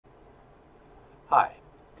Hi,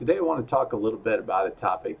 today I want to talk a little bit about a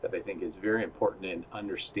topic that I think is very important in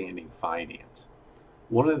understanding finance.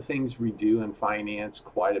 One of the things we do in finance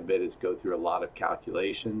quite a bit is go through a lot of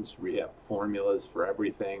calculations. We have formulas for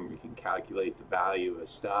everything. We can calculate the value of a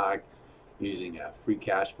stock using a free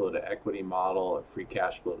cash flow to equity model, a free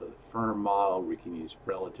cash flow to the firm model. We can use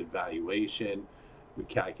relative valuation. We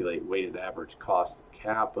calculate weighted average cost of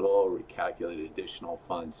capital. We calculate additional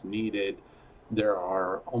funds needed. There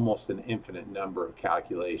are almost an infinite number of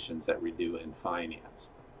calculations that we do in finance.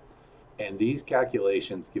 And these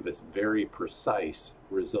calculations give us very precise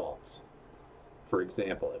results. For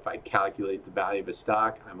example, if I calculate the value of a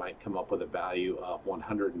stock, I might come up with a value of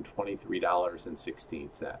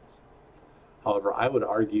 $123.16. However, I would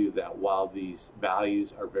argue that while these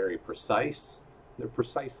values are very precise, they're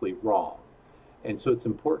precisely wrong. And so it's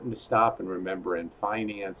important to stop and remember in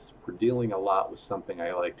finance, we're dealing a lot with something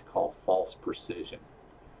I like to call false precision.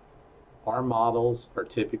 Our models are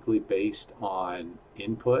typically based on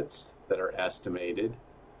inputs that are estimated,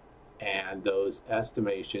 and those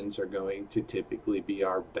estimations are going to typically be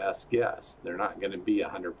our best guess. They're not going to be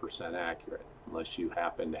 100% accurate unless you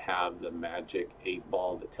happen to have the magic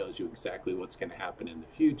 8-ball that tells you exactly what's going to happen in the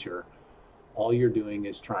future. All you're doing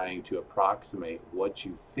is trying to approximate what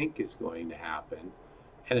you think is going to happen.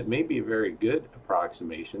 And it may be a very good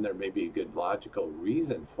approximation. There may be a good logical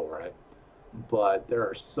reason for it. But there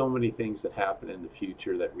are so many things that happen in the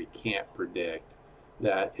future that we can't predict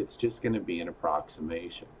that it's just going to be an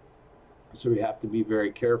approximation. So we have to be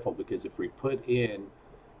very careful, because if we put in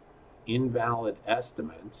invalid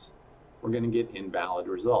estimates, we're going to get invalid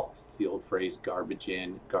results. It's the old phrase, garbage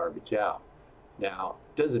in, garbage out. Now,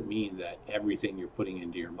 it doesn't mean that everything you're putting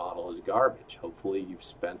into your model is garbage. Hopefully you've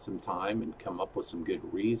spent some time and come up with some good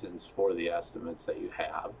reasons for the estimates that you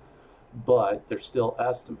have, but they're still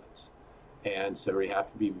estimates. And so we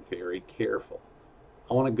have to be very careful.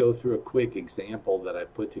 I want to go through a quick example that I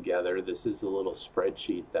put together. This is a little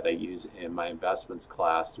spreadsheet that I use in my investments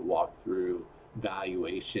class to walk through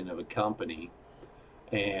valuation of a company.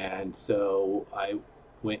 And so I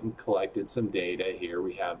went and collected some data. Here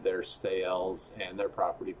we have their sales and their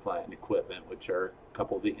property, plant, and equipment, which are a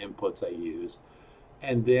couple of the inputs I use.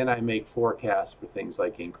 And then I make forecasts for things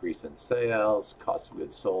like increase in sales, cost of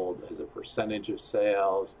goods sold as a percentage of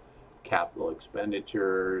sales, capital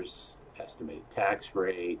expenditures, estimated tax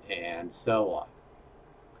rate, and so on.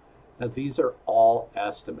 Now, these are all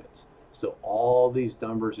estimates. So all these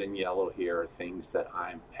numbers in yellow here are things that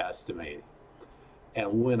I'm estimating.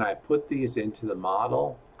 And when I put these into the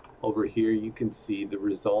model, over here you can see the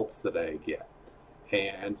results that I get.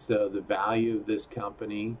 And so the value of this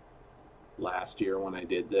company last year when I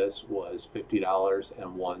did this was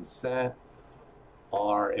 $50.01.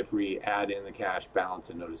 Or if we add in the cash balance,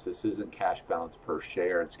 and notice this isn't cash balance per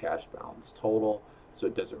share, it's cash balance total, so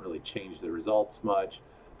it doesn't really change the results much,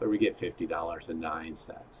 but we get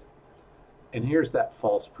 $50.09. And here's that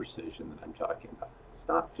false precision that I'm talking about. It's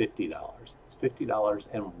not $50, it's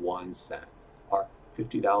 $50.01 or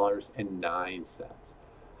 $50.09.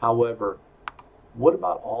 However, what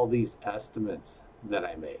about all these estimates that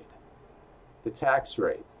I made? The tax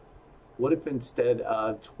rate. What if instead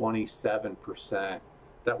of 27%,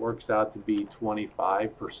 that works out to be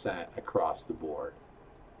 25% across the board?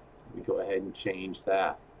 We go ahead and change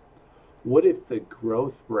that. What if the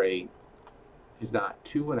growth rate is not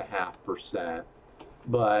 2.5%,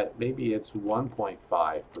 but maybe it's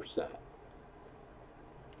 1.5%?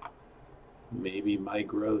 Maybe my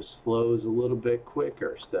growth slows a little bit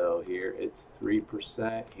quicker. So here it's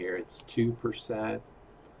 3%, here it's 2%.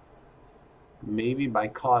 Maybe my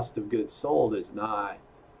cost of goods sold is not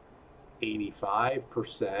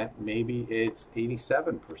 85%, maybe it's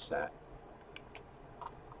 87%.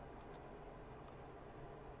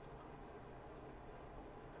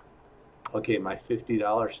 Okay, my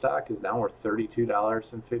 $50 stock is now worth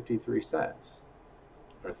 $32.53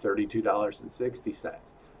 or $32.60.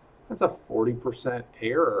 That's a 40%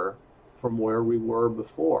 error from where we were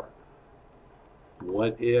before.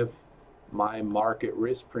 What if my market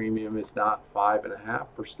risk premium is not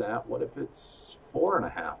 5.5%? What if it's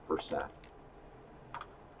 4.5%?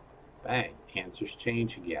 Bang, answers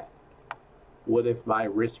change again. What if my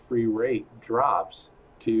risk-free rate drops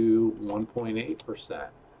to 1.8%?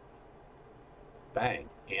 Bang,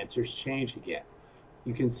 answers change again.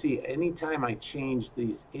 You can see anytime I change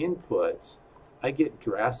these inputs, I get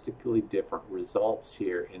drastically different results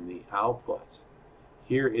here in the outputs.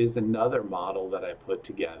 Here is another model that I put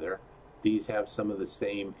together. These have some of the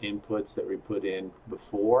same inputs that we put in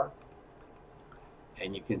before.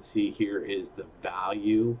 And you can see here is the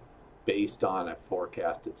value based on, I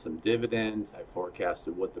forecasted some dividends, I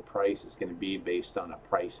forecasted what the price is going to be based on a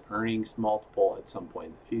price earnings multiple at some point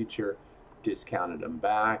in the future, discounted them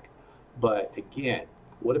back. But again,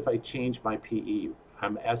 what if I change my PE?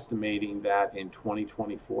 I'm estimating that in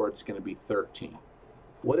 2024 it's going to be 13.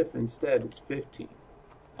 What if instead it's 15?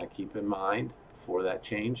 Now keep in mind, before that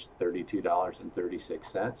change,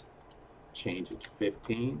 $32.36. Change it to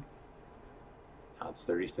 15. Now it's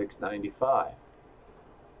 $36.95.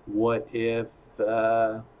 What if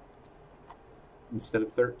instead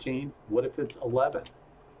of 13, what if it's 11?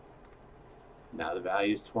 Now the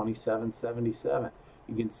value is $27.77.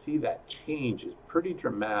 You can see that change is pretty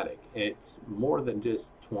dramatic. It's more than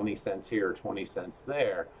just 20 cents here or 20 cents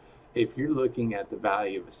there. If you're looking at the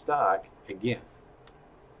value of a stock, again,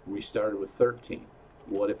 we started with 13.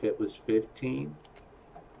 What if it was 15?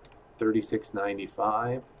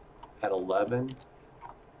 $36.95 at 11,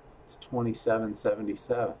 it's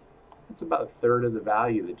 $27.77. That's about a third of the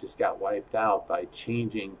value that just got wiped out by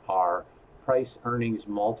changing our price earnings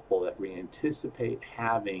multiple that we anticipate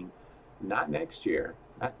having not next year,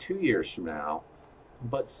 not 2 years from now,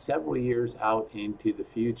 but several years out into the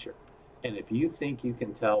future. And if you think you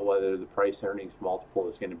can tell whether the price earnings multiple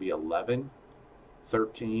is going to be 11,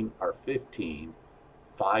 13, or 15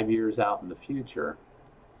 5 years out in the future,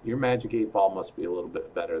 your magic 8 ball must be a little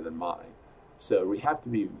bit better than mine. So we have to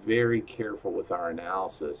be very careful with our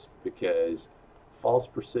analysis because false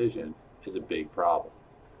precision is a big problem.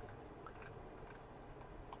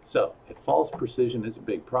 So if false precision is a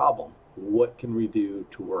big problem, what can we do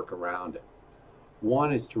to work around it?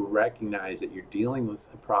 One is to recognize that you're dealing with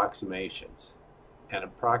approximations, and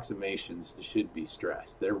approximations should be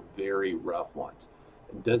stressed. They're very rough ones.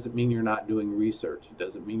 It doesn't mean you're not doing research. It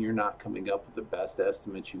doesn't mean you're not coming up with the best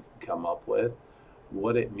estimates you can come up with.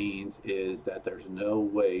 What it means is that there's no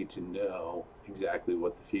way to know exactly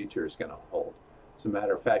what the future is going to hold. As a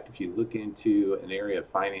matter of fact, if you look into an area of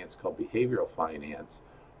finance called behavioral finance,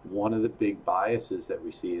 one of the big biases that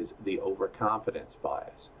we see is the overconfidence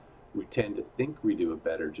bias. We tend to think we do a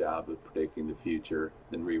better job of predicting the future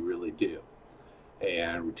than we really do.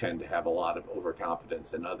 And we tend to have a lot of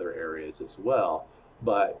overconfidence in other areas as well.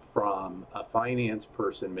 But from a finance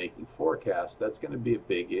person making forecasts, that's going to be a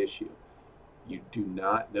big issue. You do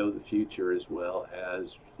not know the future as well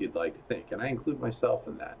as you'd like to think. And I include myself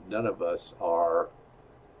in that. None of us are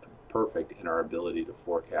perfect in our ability to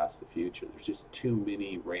forecast the future. There's just too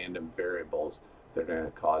many random variables that are going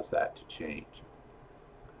to cause that to change.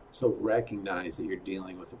 So recognize that you're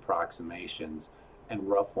dealing with approximations and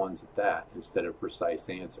rough ones at that instead of precise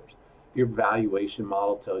answers. If your valuation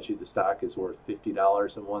model tells you the stock is worth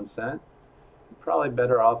 $50.01, you're probably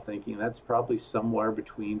better off thinking that's probably somewhere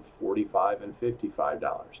between $45 and $55.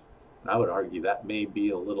 And I would argue that may be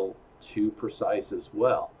a little too precise as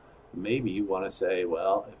well. Maybe you want to say,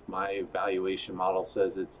 well, if my valuation model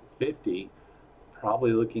says it's 50,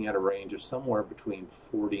 probably looking at a range of somewhere between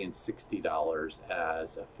 $40 and $60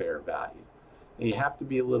 as a fair value. And you have to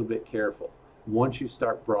be a little bit careful. Once you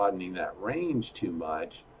start broadening that range too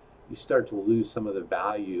much, you start to lose some of the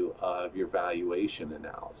value of your valuation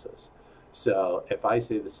analysis. So if I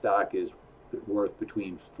say the stock is worth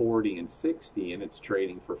between 40 and 60 and it's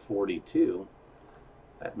trading for 42,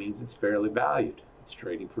 that means it's fairly valued. It's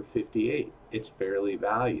trading for 58, it's fairly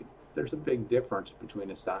valued. There's a big difference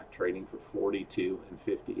between a stock trading for 42 and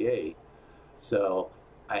 58. So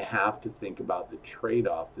I have to think about the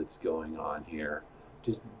trade-off that's going on here.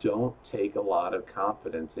 Just don't take a lot of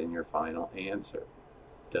confidence in your final answer.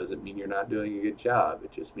 Doesn't mean you're not doing a good job.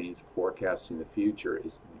 It just means forecasting the future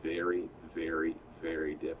is very, very,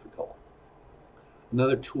 very difficult.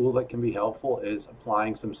 Another tool that can be helpful is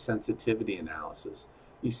applying some sensitivity analysis.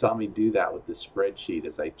 You saw me do that with the spreadsheet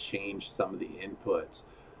as I changed some of the inputs.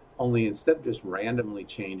 Only instead of just randomly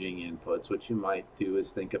changing inputs, what you might do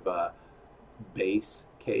is think of a base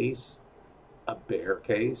case, a bear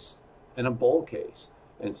case, and a bull case,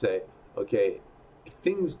 and say, okay, if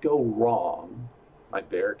things go wrong, my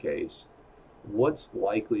bear case, what's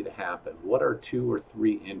likely to happen? What are 2 or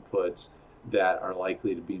 3 inputs that are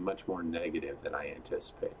likely to be much more negative than I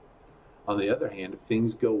anticipate? On the other hand, if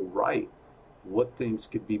things go right, what things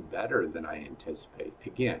could be better than I anticipate?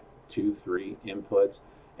 Again, 2, 3 inputs,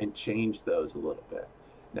 and change those a little bit.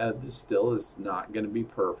 Now, this still is not going to be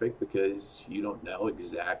perfect because you don't know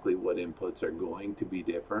exactly what inputs are going to be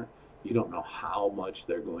different. You don't know how much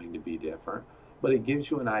they're going to be different, but it gives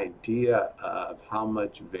you an idea of how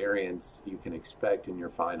much variance you can expect in your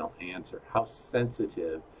final answer. How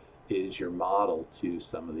sensitive is your model to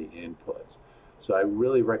some of the inputs? So I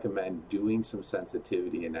really recommend doing some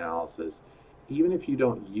sensitivity analysis even if you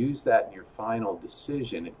don't use that in your final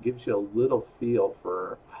decision, it gives you a little feel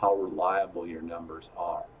for how reliable your numbers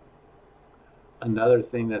are. Another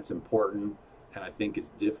thing that's important, and I think is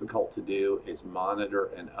difficult to do, is monitor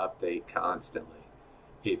and update constantly.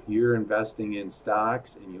 If you're investing in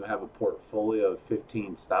stocks and you have a portfolio of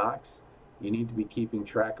 15 stocks, you need to be keeping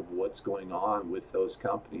track of what's going on with those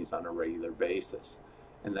companies on a regular basis.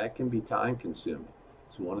 And that can be time consuming.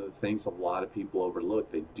 It's one of the things a lot of people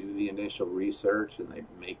overlook. They do the initial research and they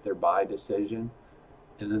make their buy decision,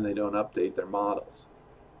 and then they don't update their models.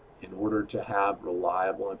 In order to have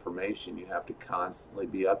reliable information, you have to constantly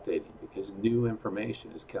be updating because new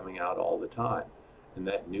information is coming out all the time. And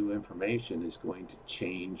that new information is going to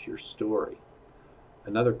change your story.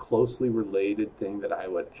 Another closely related thing that I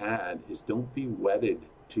would add is don't be wedded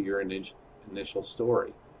to your initial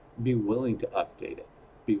story. Be willing to update it.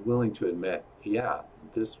 Be willing to admit, yeah,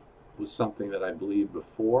 this was something that I believed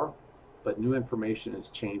before, but new information has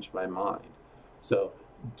changed my mind. So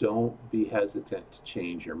don't be hesitant to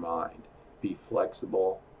change your mind. Be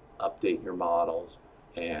flexible, update your models,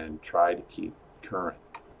 and try to keep current.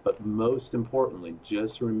 But most importantly,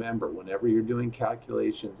 just remember, whenever you're doing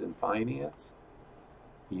calculations in finance,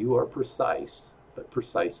 you are precise, but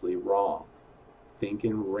precisely wrong. Think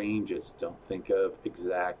in ranges. Don't think of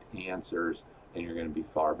exact answers, and you're going to be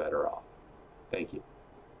far better off. Thank you.